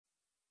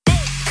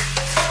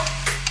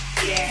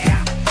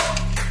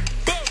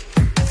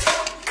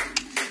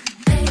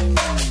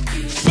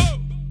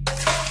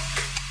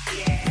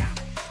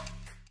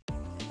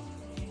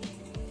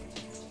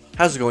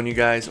How's it going, you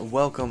guys?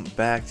 Welcome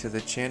back to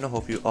the channel.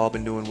 Hope you all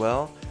been doing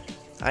well.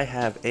 I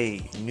have a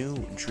new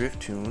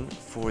drift tune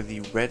for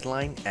the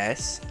Redline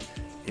S.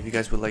 If you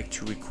guys would like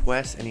to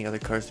request any other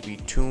cars to be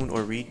tuned or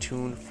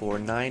retuned for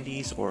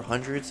 90s or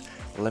 100s,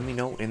 let me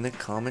know in the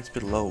comments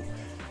below.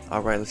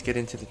 Alright, let's get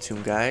into the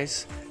tune,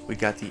 guys. We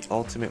got the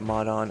ultimate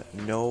mod on,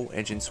 no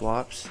engine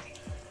swaps.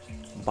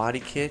 Body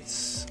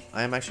kits,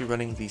 I am actually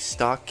running the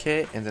stock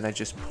kit and then I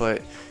just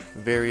put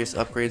various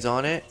upgrades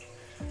on it.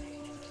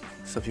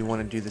 So if you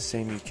want to do the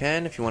same, you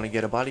can. If you want to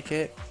get a body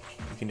kit,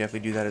 you can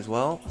definitely do that as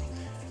well.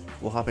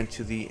 We'll hop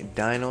into the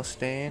dyno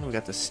stand. We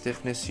got the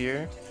stiffness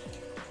here.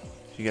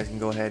 So you guys can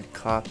go ahead and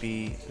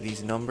copy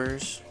these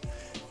numbers.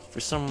 For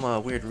some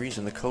weird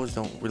reason, the codes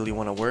don't really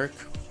want to work.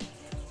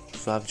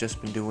 So I've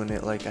just been doing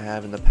it like I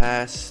have in the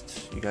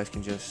past. You guys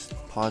can just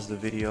pause the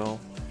video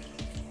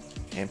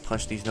and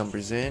punch these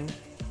numbers in.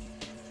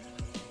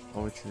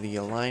 Over to the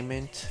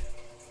alignment.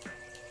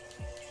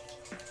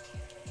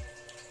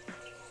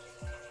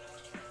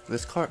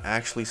 This car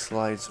actually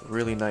slides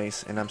really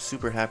nice, and I'm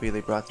super happy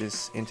they brought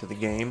this into the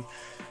game.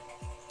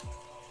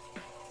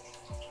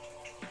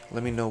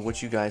 Let me know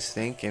what you guys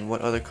think, and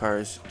what other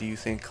cars do you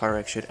think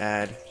CarX should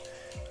add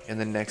in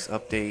the next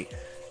update.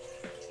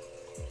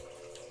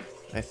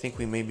 I think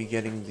we may be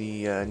getting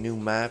the new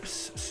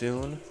maps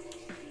soon,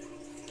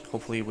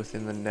 hopefully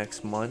within the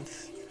next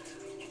month.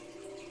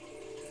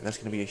 And that's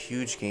going to be a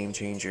huge game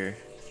changer.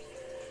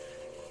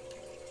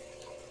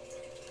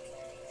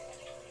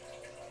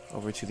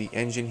 Over to the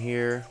engine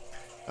here.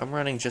 I'm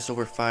running just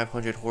over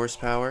 500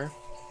 horsepower.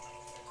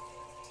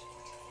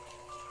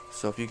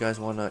 So if you guys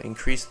want to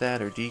increase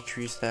that or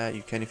decrease that,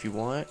 you can if you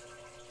want.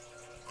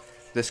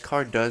 This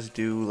car does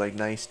do like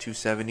nice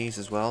 270s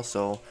as well,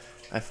 so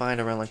I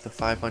find around like the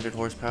 500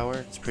 horsepower,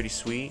 it's pretty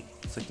sweet.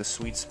 It's like the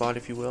sweet spot,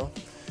 if you will.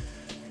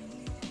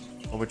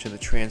 Over to the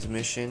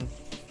transmission.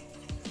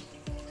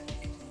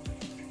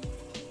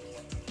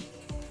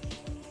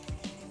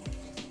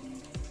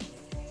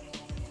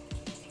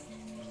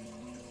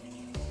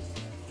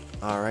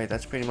 Alright,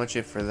 that's pretty much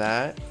it for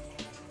that.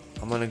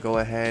 I'm going to go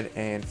ahead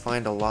and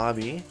find a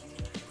lobby,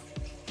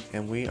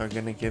 and we are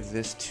going to give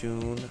this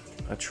tune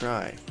a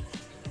try.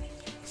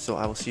 So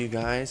I will see you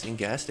guys in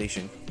gas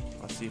station.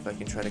 I'll see if I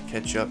can try to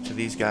catch up to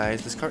these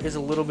guys. This car is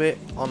a little bit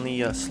on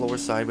the slower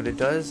side, but it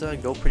does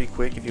go pretty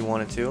quick if you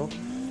wanted to.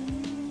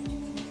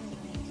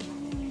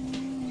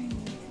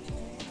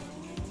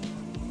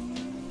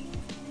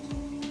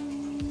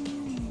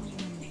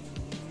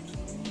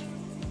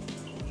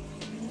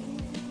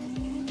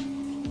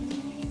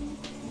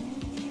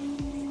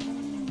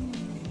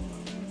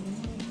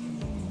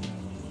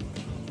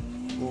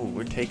 Ooh,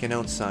 we're taking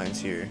out signs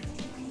here.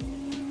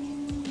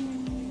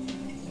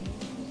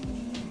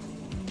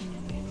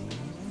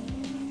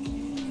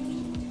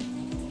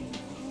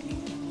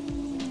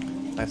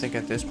 I think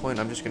at this point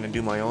I'm just going to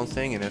do my own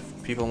thing, and if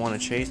people want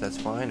to chase, that's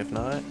fine. If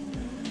not,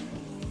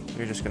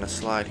 we're just going to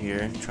slide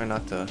here. Try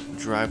not to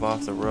drive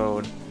off the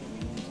road.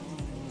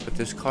 But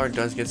this car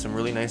does get some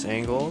really nice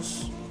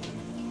angles.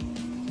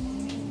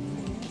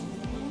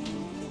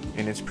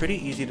 And it's pretty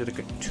easy to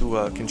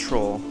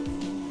control.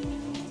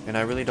 And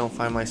I really don't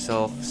find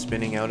myself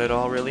spinning out at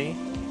all, really,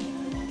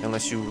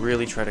 unless you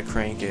really try to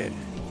crank it.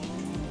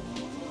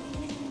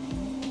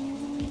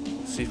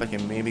 See if I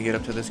can maybe get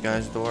up to this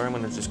guy's door. I'm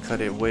gonna just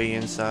cut it way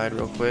inside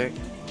real quick.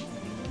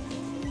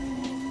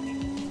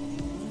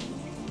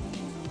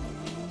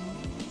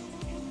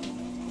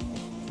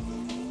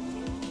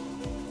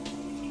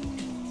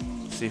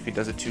 See if he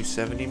does a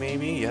 270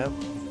 maybe. Yep.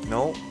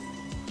 Nope.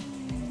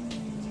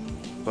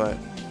 But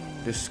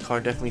this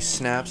car definitely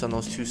snaps on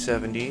those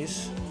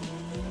 270s.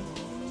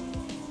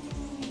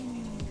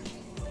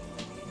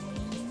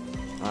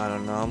 I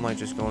don't know, I might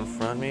just go in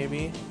front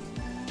maybe.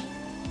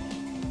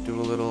 Do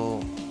a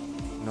little,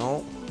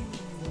 no.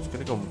 It's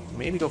gonna go,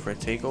 maybe go for a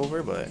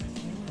takeover, but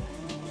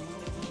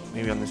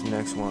maybe on this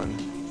next one.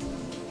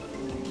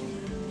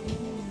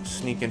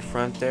 Sneak in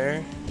front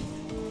there.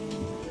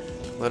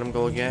 Let him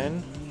go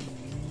again.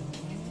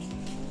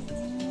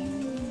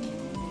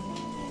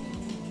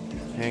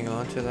 Hang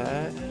on to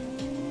that.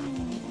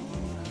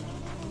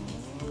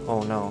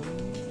 Oh no.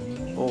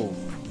 Oh.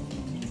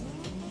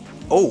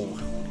 Oh!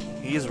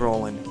 He is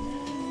rolling.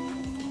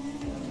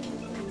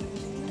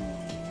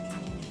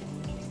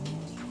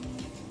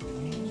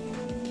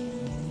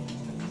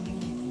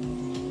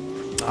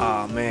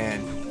 Ah,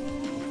 man.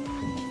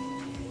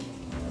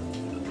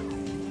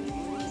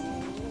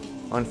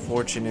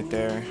 Unfortunate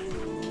there.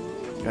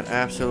 Got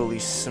absolutely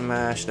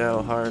smashed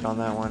out hard on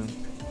that one.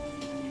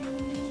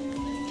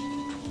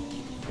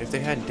 If they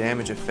had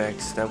damage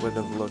effects, that would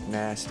have looked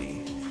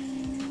nasty.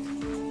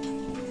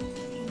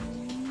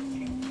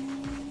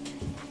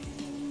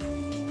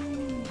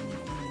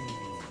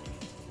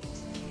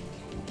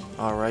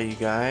 Alright, you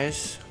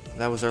guys,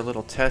 that was our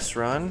little test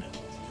run,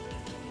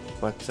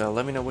 but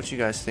let me know what you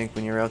guys think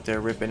when you're out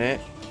there ripping it.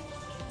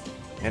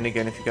 And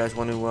again, if you guys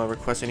want to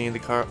request any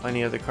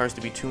other cars to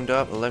be tuned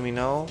up, let me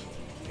know,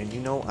 and you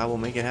know I will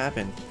make it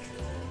happen.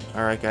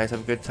 Alright guys,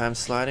 have a good time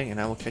sliding,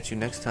 and I will catch you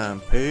next time.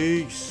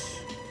 Peace!